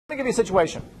Let me give you a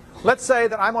situation. Let's say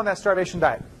that I'm on that starvation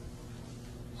diet.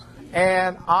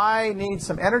 And I need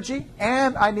some energy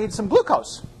and I need some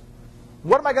glucose.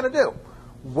 What am I going to do?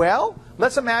 Well,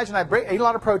 let's imagine I ate a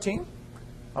lot of protein.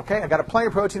 Okay, I got plenty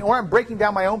of protein, or I'm breaking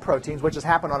down my own proteins, which has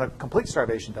happened on a complete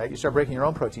starvation diet. You start breaking your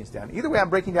own proteins down. Either way, I'm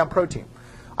breaking down protein.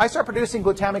 I start producing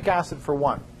glutamic acid for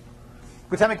one.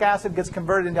 Glutamic acid gets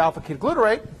converted into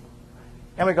alpha-ketoglutarate,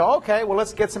 and we go, okay, well,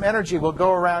 let's get some energy. We'll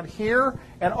go around here,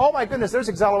 and oh my goodness, there's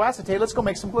oxaloacetate. Let's go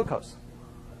make some glucose.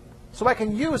 So I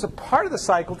can use a part of the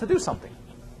cycle to do something.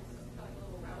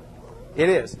 It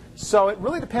is. So it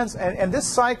really depends, and this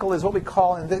cycle is what we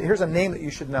call, and here's a name that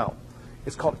you should know.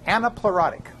 It's called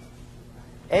anaplerotic.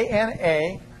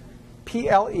 A-N-A-P-L-E-R-O-T-I-C.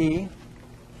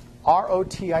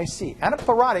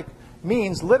 Anaplerotic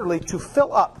means literally to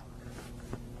fill up.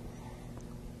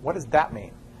 What does that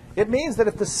mean? It means that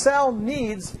if the cell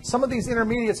needs some of these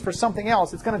intermediates for something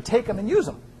else, it's going to take them and use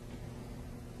them.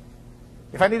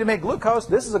 If I need to make glucose,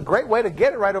 this is a great way to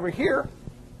get it right over here.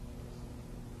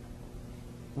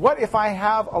 What if I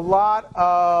have a lot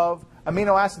of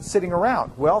amino acids sitting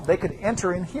around? Well, they could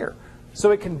enter in here.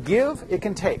 So it can give, it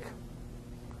can take.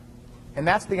 And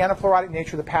that's the anaplerotic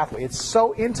nature of the pathway. It's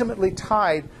so intimately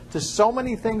tied to so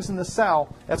many things in the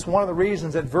cell. That's one of the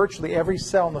reasons that virtually every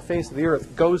cell on the face of the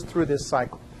earth goes through this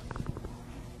cycle.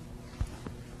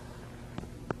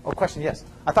 Oh, question, yes.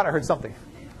 I thought I heard something.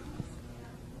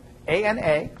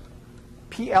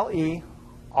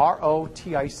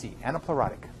 A-N-A-P-L-E-R-O-T-I-C,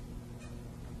 anaplerotic.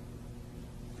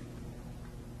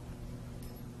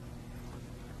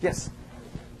 Yes?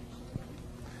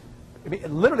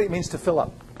 Literally, it means to fill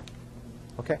up.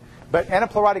 Okay? But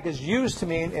anaplerotic is used to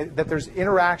mean that there's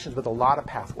interactions with a lot of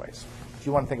pathways. If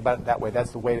you want to think about it that way, that's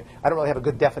the way. I don't really have a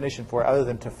good definition for it other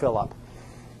than to fill up.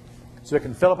 So it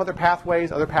can fill up other pathways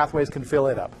can fill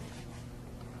it up.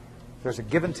 There's a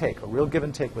give and take, a real give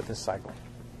and take with this cycle.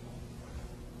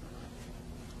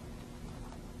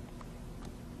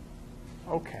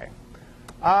 Okay.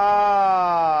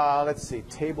 Let's see.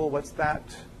 Table, what's that?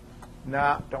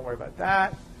 No, don't worry about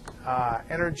that.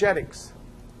 Energetics.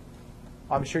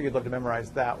 I'm sure you'd love to memorize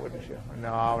that, wouldn't you?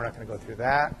 No, we're not going to go through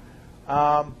that.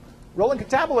 Role in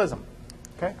catabolism.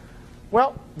 Okay.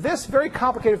 Well, this very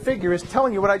complicated figure is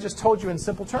telling you what I just told you in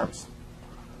simple terms.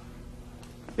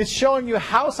 It's showing you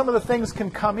how some of the things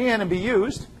can come in and be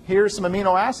used. Here's some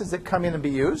amino acids that come in and be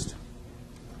used.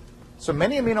 So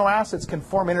many amino acids can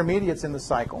form intermediates in the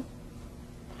cycle.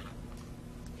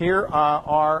 Here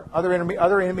are other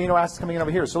amino acids coming in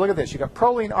over here. So look at this. You've got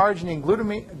proline, arginine,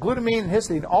 glutamine, and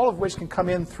histidine, all of which can come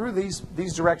in through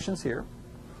these directions here.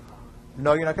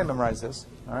 No, you're not going to memorize this.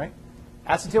 All right.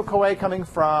 Acetyl-CoA coming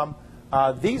from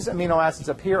these amino acids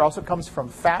up here also comes from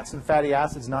fats and fatty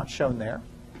acids not shown there.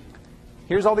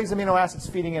 Here's all these amino acids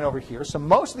feeding in over here. So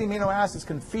most of the amino acids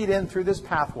can feed in through this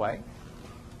pathway.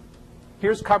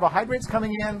 Here's carbohydrates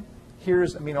coming in.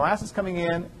 Here's amino acids coming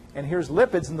in. And here's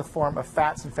lipids in the form of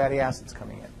fats and fatty acids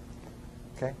coming in.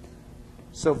 Okay?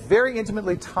 So very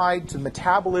intimately tied to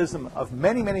metabolism of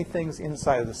many, many things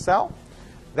inside of the cell.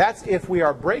 That's if we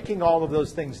are breaking all of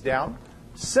those things down.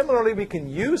 Similarly, we can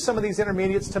use some of these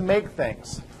intermediates to make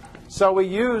things. So we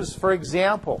use, for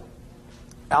example,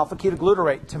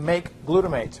 alpha-ketoglutarate to make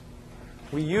glutamate.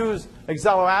 We use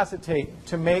oxaloacetate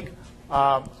to make,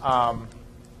 well,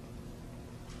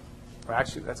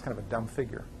 actually, that's kind of a dumb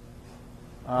figure.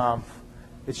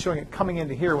 It's showing it coming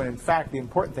into here when, in fact, the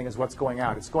important thing is what's going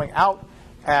out. It's going out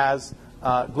as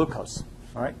glucose.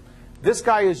 All right? This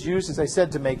guy is used, as I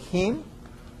said, to make heme.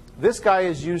 This guy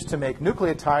is used to make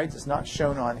nucleotides. It's not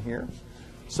shown on here.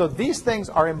 So these things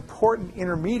are important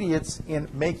intermediates in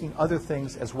making other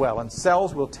things as well. And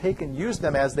cells will take and use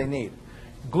them as they need.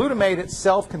 Glutamate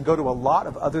itself can go to a lot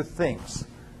of other things.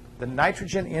 The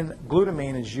nitrogen in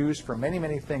glutamine is used for many,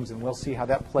 many things, and we'll see how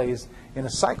that plays in a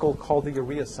cycle called the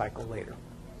urea cycle later.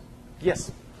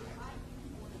 Yes?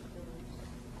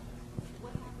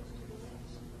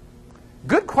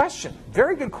 Good question.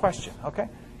 Very good question. Okay.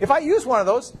 If I use one of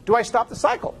those, do I stop the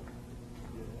cycle?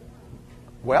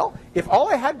 Well, if all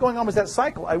I had going on was that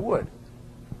cycle, I would.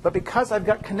 But because I've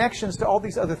got connections to all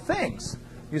these other things,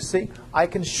 you see, I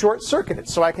can short circuit it.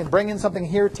 So I can bring in something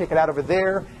here, take it out over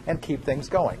there, and keep things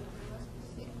going.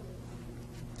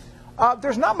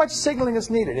 There's not much signaling that's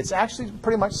needed. It's actually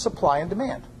pretty much supply and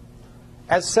demand.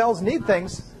 As cells need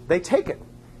things, they take it.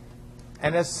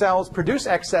 And as cells produce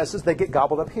excesses, they get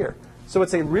gobbled up here. So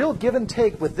it's a real give and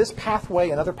take with this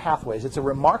pathway and other pathways. It's a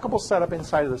remarkable setup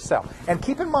inside of the cell. And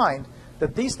keep in mind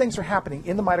that these things are happening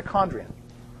in the mitochondria.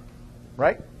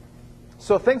 Right?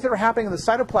 So things that are happening in the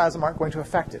cytoplasm aren't going to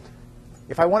affect it.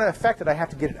 If I want to affect it, I have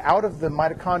to get it out of the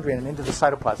mitochondria and into the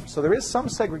cytoplasm. So there is some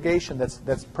segregation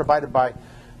that's provided by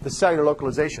the cellular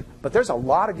localization. But there's a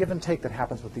lot of give and take that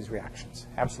happens with these reactions.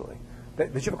 Absolutely.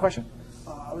 Did you have a question?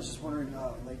 I was just wondering,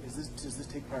 like, does this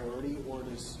take priority, or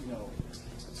does,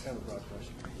 it's kind of a broad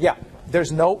question. Yeah,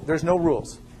 there's no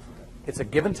rules. It's a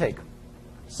give and take.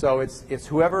 So it's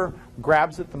whoever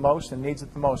grabs it the most and needs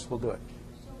it the most will do it.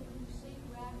 So when you say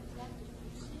grab, is that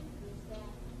diffusive? Is that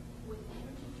with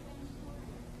energy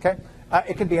transport? Okay,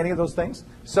 it can be any of those things.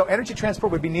 So energy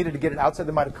transport would be needed to get it outside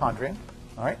the mitochondria.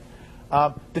 All right.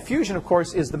 Diffusion, of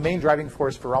course, is the main driving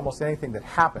force for almost anything that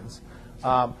happens.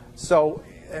 So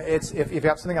if you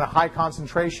have something at a high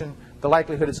concentration, the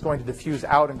likelihood it's going to diffuse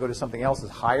out and go to something else is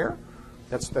higher.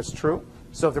 That's true.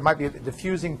 So if there might be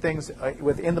diffusing things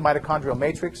within the mitochondrial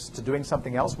matrix to doing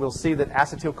something else, we'll see that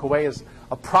acetyl-CoA is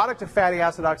a product of fatty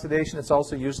acid oxidation. It's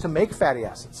also used to make fatty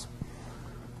acids.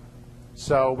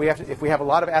 So if we have a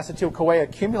lot of acetyl-CoA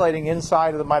accumulating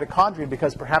inside of the mitochondria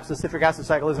because perhaps the citric acid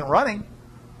cycle isn't running,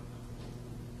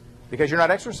 because you're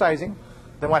not exercising,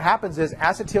 then what happens is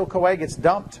acetyl-CoA gets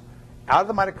dumped out of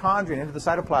the mitochondria and into the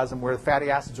cytoplasm where the fatty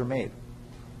acids are made.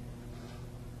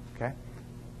 Okay?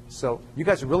 So you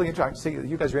guys are really interested.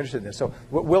 You guys are interested in this. So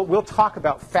we'll talk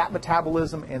about fat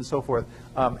metabolism and so forth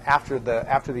after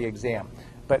the exam.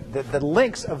 But the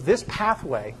links of this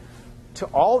pathway to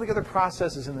all the other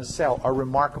processes in the cell are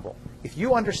remarkable. If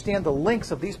you understand the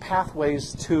links of these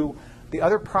pathways to the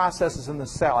other processes in the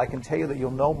cell, I can tell you that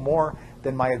you'll know more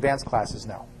than my advanced classes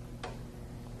know.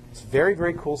 It's very,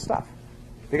 very cool stuff.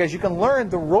 Because you can learn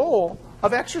the role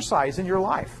of exercise in your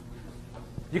life.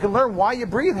 You can learn why you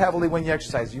breathe heavily when you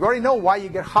exercise. You already know why you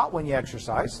get hot when you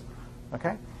exercise.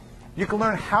 Okay? You can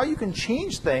learn how you can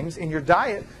change things in your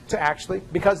diet to actually,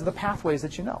 because of the pathways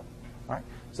that you know. All right?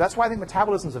 So that's why I think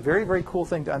metabolism is a very, very cool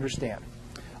thing to understand.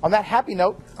 On that happy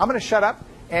note, I'm going to shut up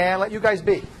and let you guys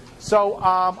be. So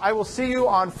I will see you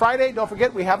on Friday. Don't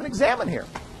forget, we have an exam in here.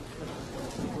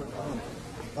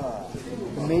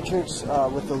 The matrix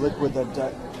with the liquid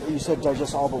that you said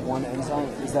digests all but one enzyme,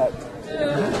 is that...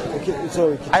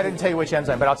 I didn't tell you which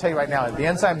enzyme, but I'll tell you right now. The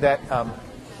enzyme that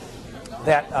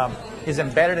is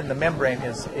embedded in the membrane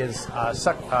is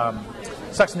succinyl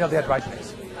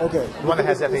dehydrogenase. Okay. The one that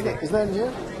has FAD. Is that in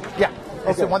here? Yeah. It's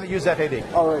Okay. the one that uses FAD.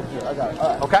 Oh, right here. I got it. All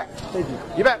right. Okay? Thank you.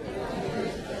 You bet.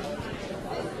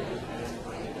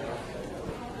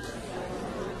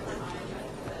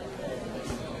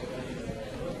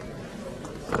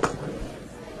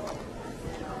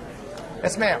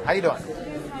 Yes, ma'am. How you doing?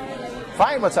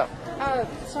 Fine. What's up?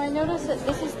 So I noticed that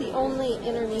this is the only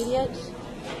intermediate,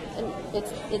 and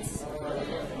it's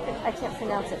I can't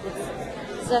pronounce it.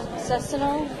 It's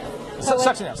succinol.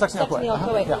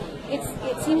 Succinyl-CoA. Yeah.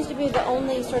 It seems to be the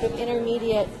only sort of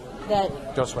intermediate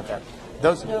that. Don't sweat that.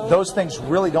 Those things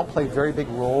really don't play very big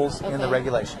roles in the Okay.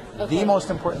 regulation. Okay. The most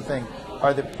important thing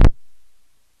are the